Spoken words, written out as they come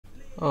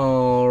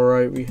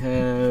Alright, we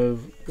have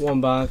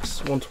one box,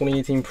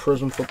 2018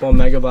 Prizm Football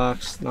Mega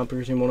Box. Not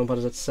per team, one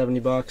is at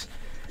 $70.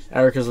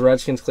 Eric is the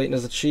Redskins, Clayton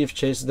is the Chiefs,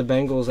 Chase is the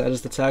Bengals, Ed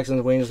is the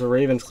Texans, Wayne is the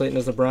Ravens, Clayton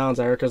is the Browns,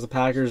 Eric is the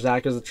Packers,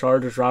 Zach is the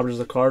Chargers, Robert is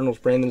the Cardinals,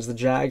 Brandon is the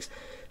Jags,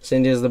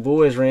 Cindy is the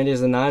Boys, Randy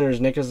is the Niners,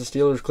 Nick is the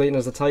Steelers, Clayton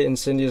is the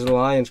Titans, Cindy is the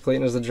Lions,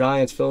 Clayton is the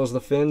Giants, Phil is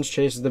the Finns,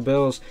 Chase is the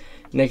Bills,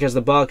 Nick is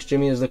the Bucks,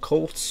 Jimmy is the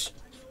Colts,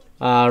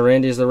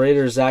 Randy is the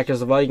Raiders, Zach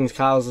is the Vikings,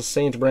 Kyle is the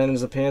Saints, Brandon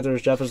is the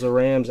Panthers, Jeff is the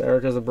Rams,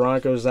 Eric is the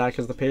Broncos, Zach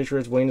is the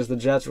Patriots, Wayne is the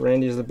Jets,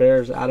 Randy is the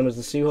Bears, Adam is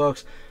the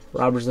Seahawks,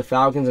 Robert is the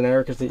Falcons, and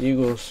Eric is the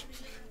Eagles.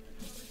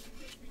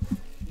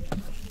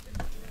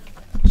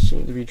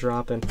 Seem to be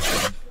dropping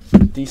a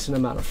decent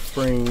amount of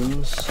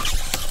frames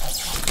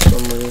for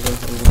some reason.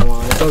 I don't know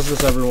why. It does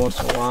this every once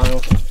in a while.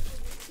 It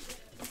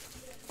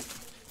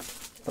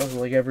does it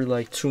like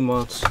every 2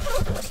 months.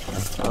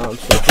 So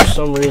for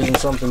some reason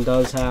something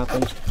does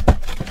happen.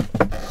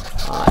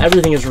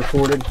 Everything is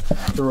recorded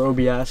through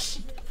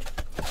OBS.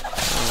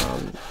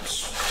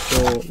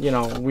 So you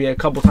know, we a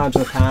couple times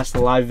in the past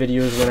the live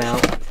videos went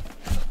out.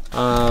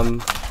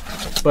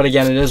 But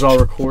again, it is all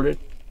recorded.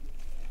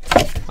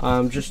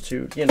 Just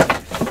to, you know,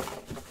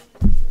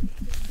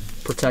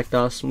 protect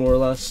us more or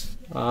less,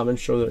 and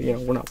show that, you know,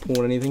 we're not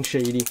pulling anything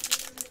shady.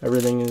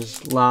 Everything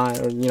is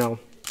live, or, you know,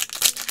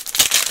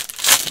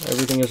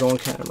 everything is on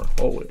camera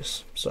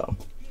always. So,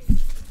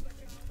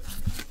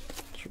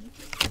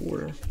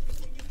 Porter,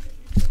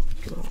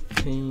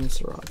 Payne,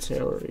 Sarah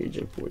Taylor,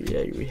 AJ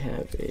Boye. We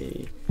have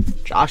a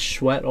Josh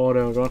Sweat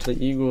auto going to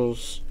the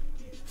Eagles.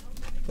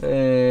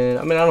 And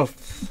I mean,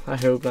 I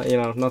hope that, you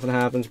know, nothing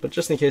happens, but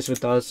just in case if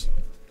it does.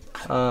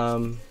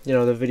 You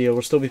know, the video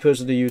will still be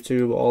posted to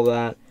YouTube, all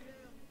that.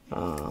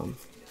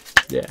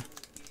 Yeah.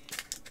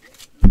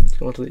 Let's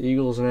go on to the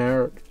Eagles and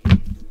Eric.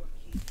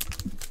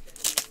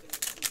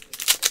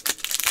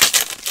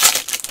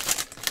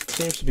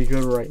 Seems to be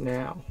good right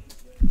now,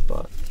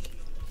 but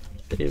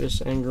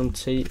Davis, Ingram,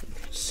 Tate,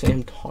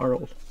 Sam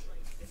Darnold.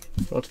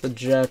 Go to the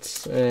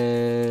Jets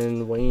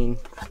and Wayne.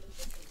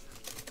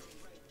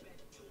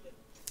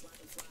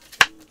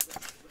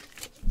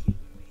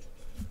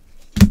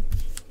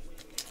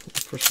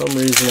 For some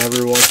reason,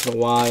 every once in a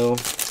while,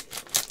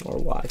 our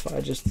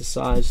Wi-Fi just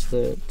decides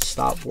to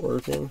stop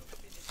working.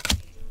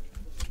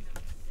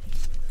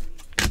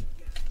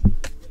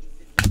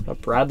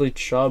 Bradley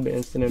Chubb,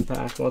 instant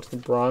impact. Went to the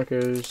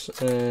Broncos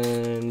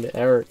and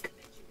Eric.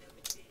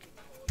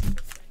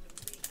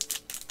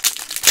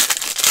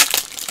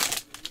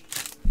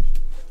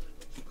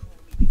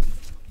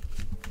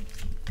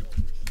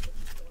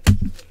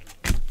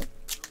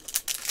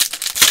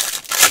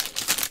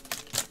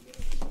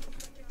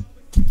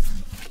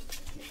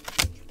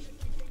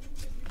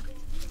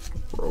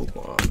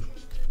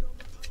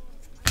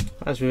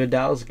 As we have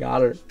Dallas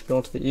Goddard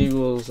going to the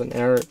Eagles and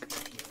Eric.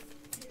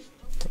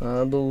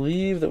 I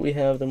believe that we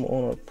have them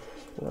on a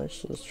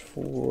price list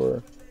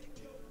for,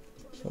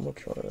 how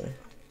much are they?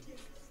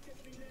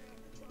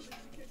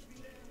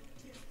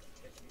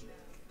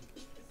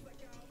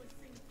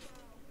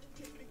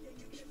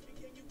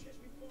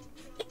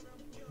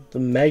 The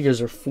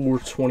megas are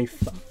 $425,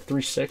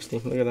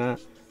 $360. Look at that.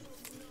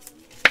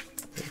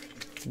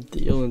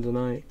 Dealing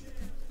tonight.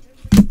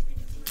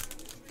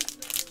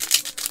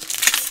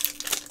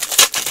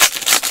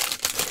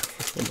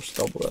 Almost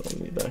double that on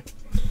eBay.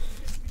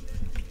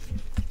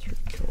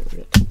 We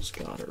got Tom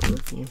Scott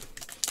rookie.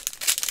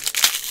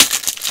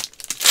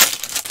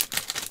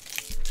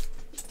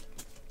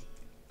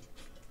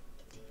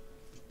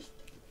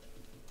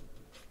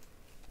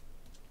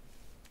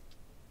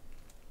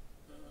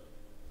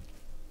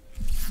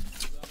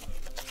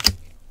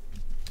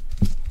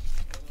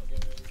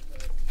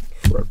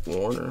 Fred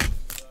Warner.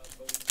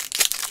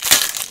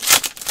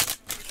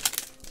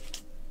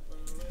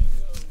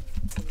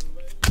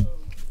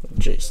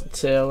 Jason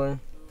Taylor.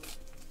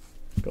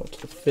 Go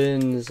to the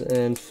Finns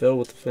and Phil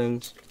with the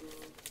Finns.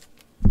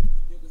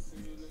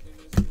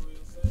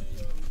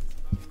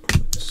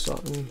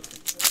 Sutton.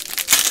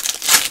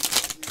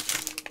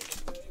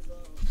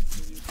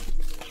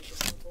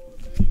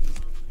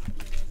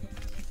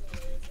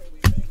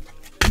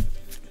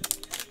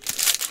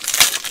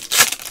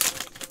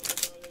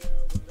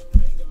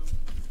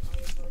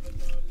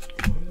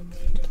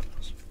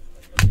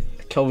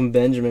 Kelvin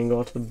Benjamin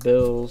going to the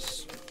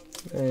Bills.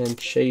 And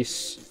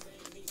Chase.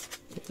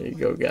 There you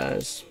go,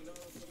 guys.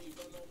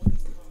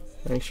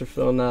 Thanks for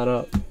filling that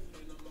up.